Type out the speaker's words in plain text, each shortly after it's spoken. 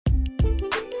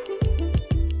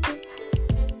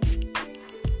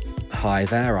Hi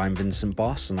there, I'm Vincent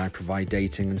Boss and I provide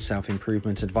dating and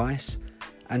self-improvement advice.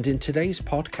 And in today's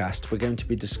podcast, we're going to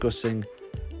be discussing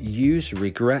use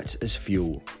regret as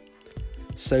fuel.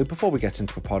 So before we get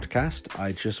into the podcast,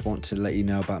 I just want to let you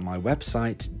know about my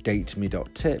website,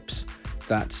 dateme.tips.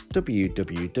 That's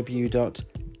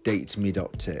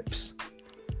www.dateme.tips.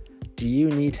 Do you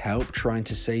need help trying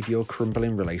to save your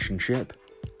crumbling relationship?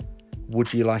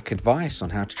 Would you like advice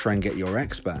on how to try and get your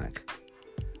ex back?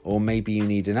 Or maybe you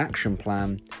need an action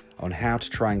plan on how to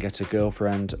try and get a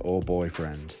girlfriend or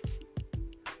boyfriend.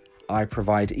 I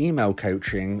provide email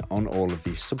coaching on all of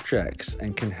these subjects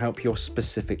and can help your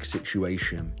specific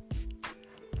situation.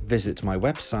 Visit my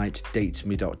website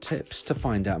dateme.tips to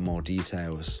find out more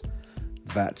details.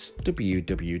 That's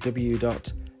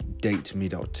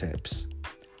www.dateme.tips.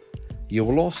 You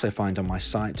will also find on my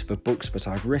site the books that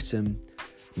I've written,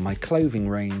 my clothing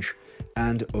range,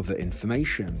 and other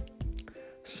information.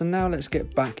 So now let's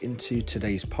get back into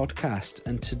today's podcast,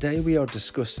 and today we are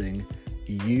discussing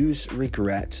use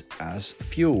regret as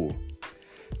fuel.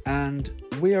 And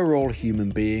we are all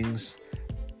human beings,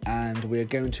 and we're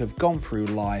going to have gone through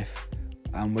life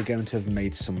and we're going to have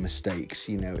made some mistakes.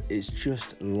 It's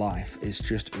just life, it's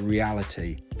just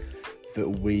reality that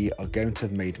we are going to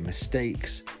have made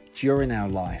mistakes during our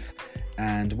life.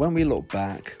 And when we look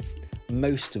back,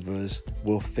 most of us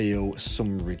will feel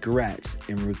some regret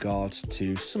in regards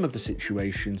to some of the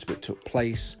situations that took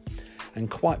place,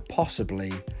 and quite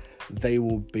possibly they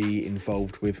will be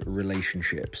involved with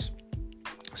relationships.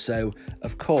 So,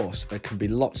 of course, there can be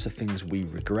lots of things we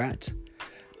regret,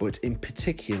 but in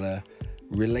particular,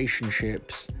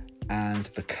 relationships and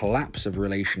the collapse of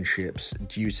relationships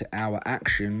due to our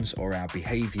actions or our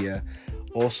behaviour,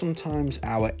 or sometimes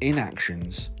our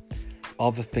inactions,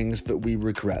 are the things that we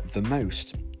regret the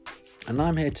most. And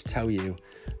I'm here to tell you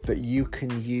that you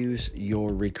can use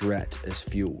your regret as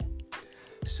fuel.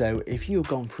 So if you've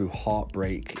gone through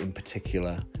heartbreak in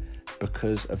particular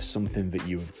because of something that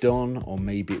you have done, or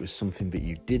maybe it was something that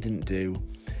you didn't do,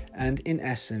 and in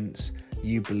essence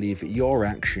you believe that your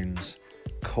actions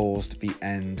caused the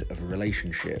end of a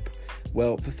relationship,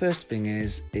 well, the first thing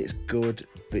is, it's good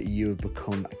that you have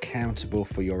become accountable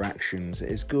for your actions. It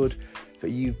is good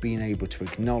that you've been able to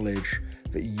acknowledge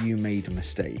that you made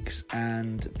mistakes,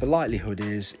 and the likelihood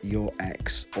is your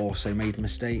ex also made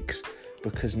mistakes,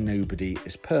 because nobody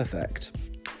is perfect.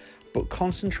 But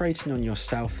concentrating on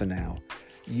yourself for now,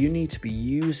 you need to be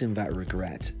using that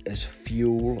regret as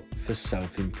fuel for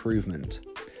self-improvement,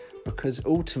 because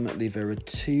ultimately there are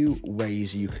two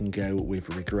ways you can go with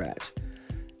regret.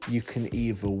 You can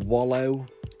either wallow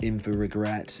in the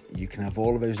regret, you can have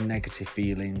all of those negative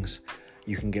feelings,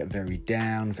 you can get very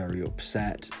down, very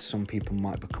upset. Some people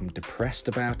might become depressed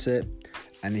about it.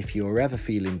 And if you're ever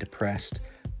feeling depressed,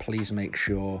 please make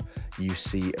sure you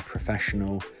see a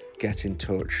professional. Get in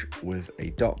touch with a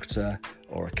doctor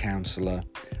or a counsellor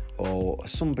or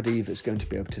somebody that's going to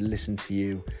be able to listen to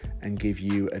you and give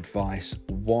you advice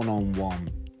one-on-one,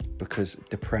 because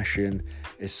depression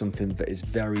is something that is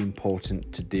very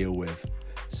important to deal with.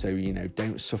 So,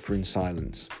 don't suffer in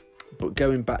silence. But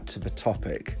going back to the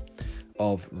topic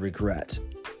of regret,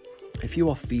 if you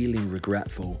are feeling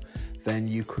regretful, then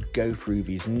you could go through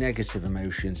these negative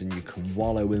emotions and you can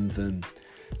wallow in them,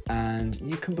 and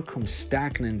you can become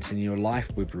stagnant in your life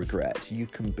with regret. You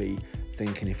can be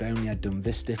thinking, if only I'd done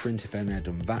this different, if only I'd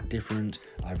done that different,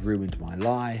 I've ruined my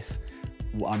life,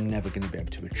 I'm never going to be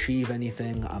able to achieve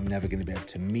anything, I'm never going to be able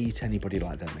to meet anybody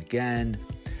like them again,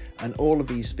 and all of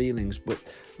these feelings. But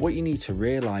what you need to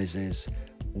realise is,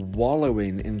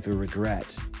 wallowing in the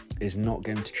regret is not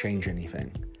going to change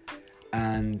anything.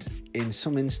 And in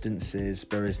some instances,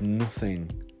 there is nothing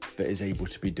that is able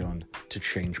to be done to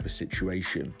change the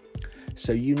situation.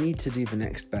 So you need to do the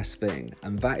next best thing,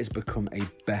 and that is become a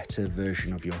better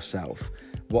version of yourself.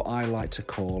 What I like to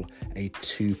call a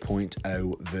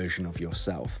 2.0 version of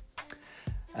yourself.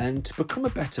 And to become a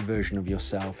better version of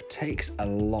yourself takes a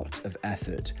lot of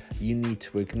effort. You need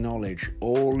to acknowledge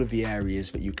all of the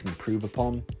areas that you can improve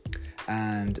upon,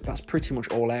 and that's pretty much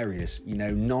all areas.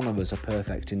 None of us are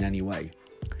perfect in any way.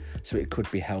 So it could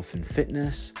be health and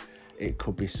fitness, it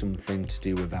could be something to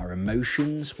do with our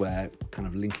emotions, where, kind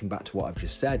of linking back to what I've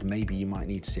just said, maybe you might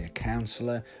need to see a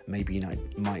counsellor, maybe you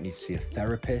might need to see a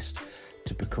therapist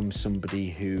to become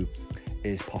somebody who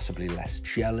is possibly less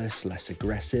jealous, less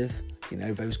aggressive,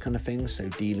 those kind of things. So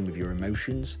dealing with your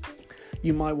emotions.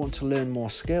 You might want to learn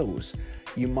more skills.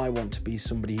 You might want to be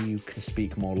somebody who can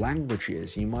speak more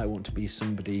languages. You might want to be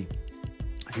somebody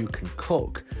who can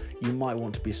cook. You might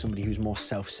want to be somebody who's more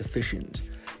self-sufficient.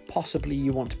 Possibly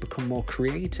you want to become more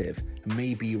creative.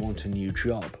 Maybe you want a new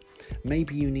job.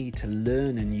 Maybe you need to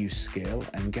learn a new skill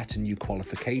and get a new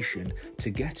qualification to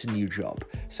get a new job.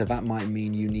 So that might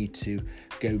mean you need to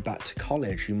go back to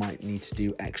college. You might need to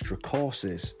do extra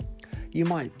courses. You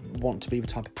might want to be the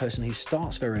type of person who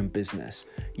starts their own business.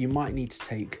 You might need to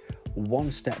take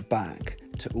one step back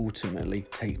to ultimately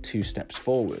take 2 steps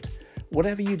forward.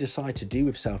 Whatever you decide to do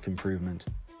with self-improvement,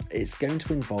 it's going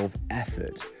to involve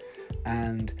effort,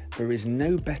 and there is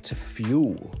no better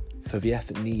fuel for the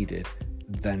effort needed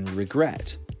than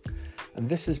regret. And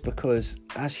this is because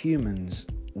as humans,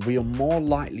 we are more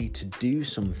likely to do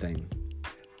something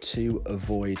to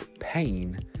avoid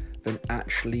pain than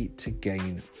actually to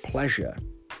gain pleasure.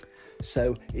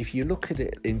 So if you look at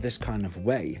it in this kind of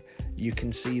way, you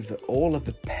can see that all of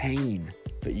the pain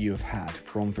that you have had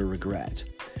from the regret,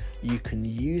 you can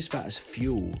use that as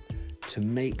fuel to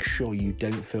make sure you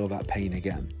don't feel that pain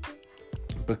again.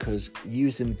 Because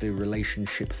using the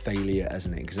relationship failure as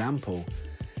an example,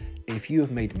 if you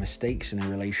have made mistakes in a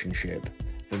relationship,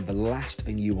 then the last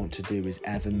thing you want to do is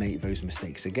ever make those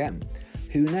mistakes again.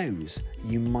 Who knows,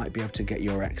 you might be able to get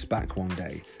your ex back one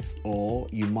day, or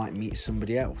you might meet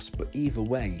somebody else, but either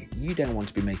way, you don't want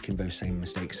to be making those same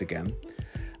mistakes again.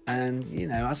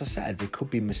 And, as I said, there could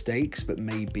be mistakes, but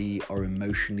maybe are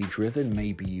emotionally driven.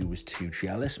 Maybe you was too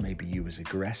jealous, maybe you was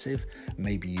aggressive,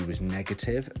 maybe you was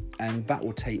negative, and that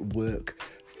will take work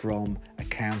from a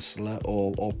counsellor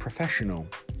or professional.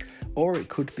 Or it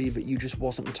could be that you just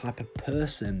wasn't the type of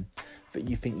person that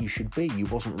you think you should be. You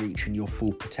wasn't reaching your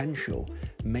full potential.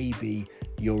 Maybe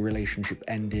your relationship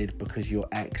ended because your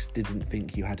ex didn't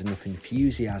think you had enough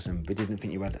enthusiasm, they didn't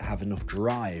think you have enough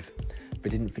drive, they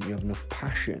didn't think you have enough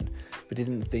passion, they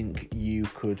didn't think you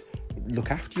could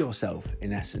look after yourself,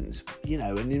 in essence.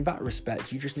 And in that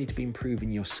respect, you just need to be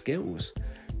improving your skills,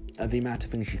 the amount of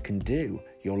things you can do,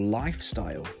 your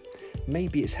lifestyle.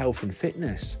 Maybe it's health and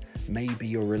fitness. Maybe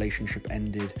your relationship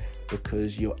ended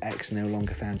because your ex no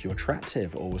longer found you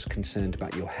attractive or was concerned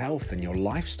about your health and your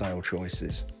lifestyle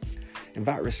choices. In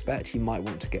that respect, you might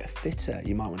want to get fitter,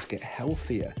 you might want to get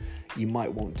healthier, you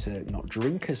might want to not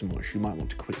drink as much, you might want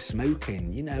to quit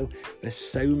smoking. There's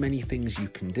so many things you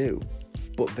can do,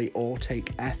 but they all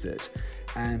take effort.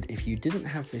 And if you didn't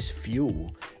have this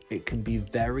fuel, it can be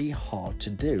very hard to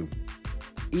do,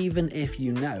 even if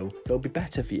they'll be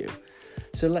better for you.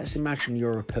 So let's imagine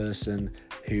you're a person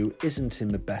who isn't in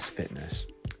the best fitness.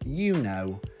 You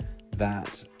know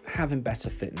that having better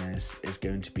fitness is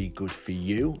going to be good for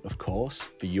you, of course,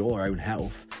 for your own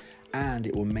health, and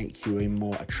it will make you a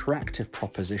more attractive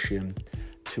proposition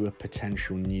to a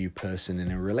potential new person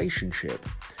in a relationship.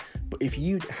 But if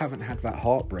you haven't had that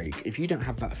heartbreak, if you don't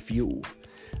have that fuel,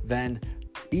 then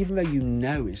even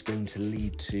though it's going to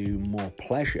lead to more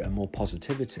pleasure and more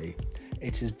positivity,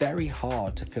 it is very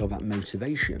hard to feel that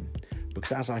motivation.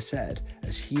 Because as I said,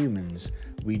 as humans,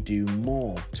 we do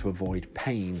more to avoid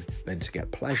pain than to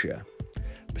get pleasure.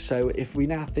 So if we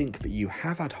now think that you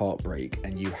have had heartbreak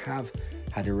and you have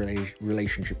had a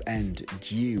relationship end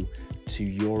due to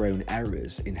your own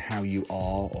errors in how you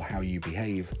are or how you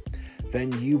behave,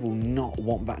 then you will not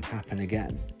want that to happen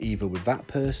again, either with that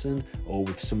person or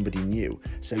with somebody new.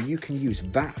 So you can use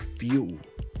that fuel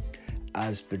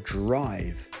as the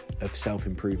drive of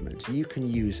self-improvement. You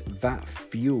can use that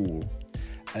fuel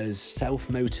as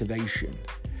self-motivation,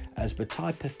 as the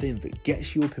type of thing that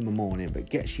gets you up in the morning, that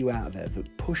gets you out there,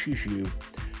 that pushes you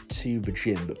to the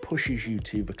gym, that pushes you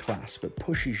to the class, that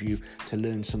pushes you to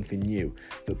learn something new,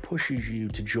 that pushes you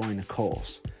to join a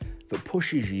course, that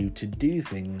pushes you to do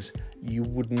things you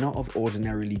would not have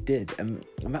ordinarily did. And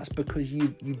that's because you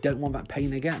don't want that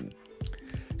pain again.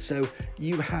 So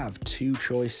you have 2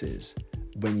 choices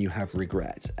when you have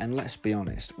regret. And let's be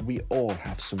honest, we all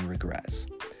have some regrets.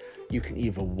 You can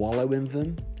either wallow in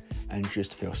them and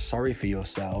just feel sorry for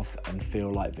yourself and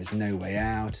feel like there's no way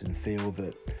out and feel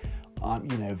that,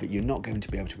 that you're not going to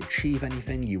be able to achieve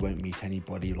anything. You won't meet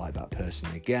anybody like that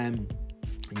person again.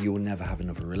 You will never have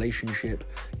another relationship.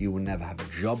 You will never have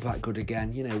a job that good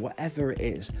again. Whatever it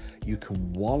is, you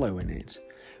can wallow in it,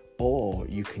 or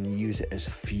you can use it as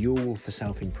fuel for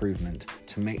self-improvement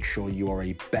to make sure you are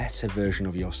a better version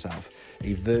of yourself,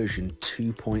 a version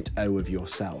 2.0 of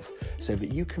yourself, so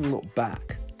that you can look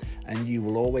back and you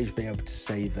will always be able to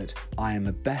say that I am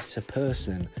a better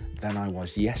person than I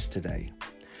was yesterday,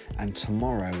 and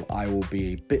tomorrow I will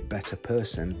be a bit better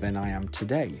person than I am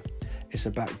today. It's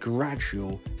about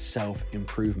gradual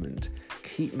self-improvement.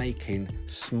 Keep making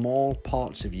small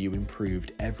parts of you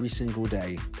improved every single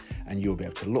day, and you'll be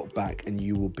able to look back and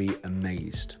you will be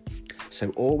amazed. So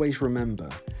always remember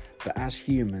that as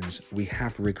humans, we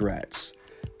have regrets,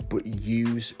 but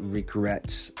use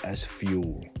regrets as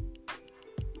fuel.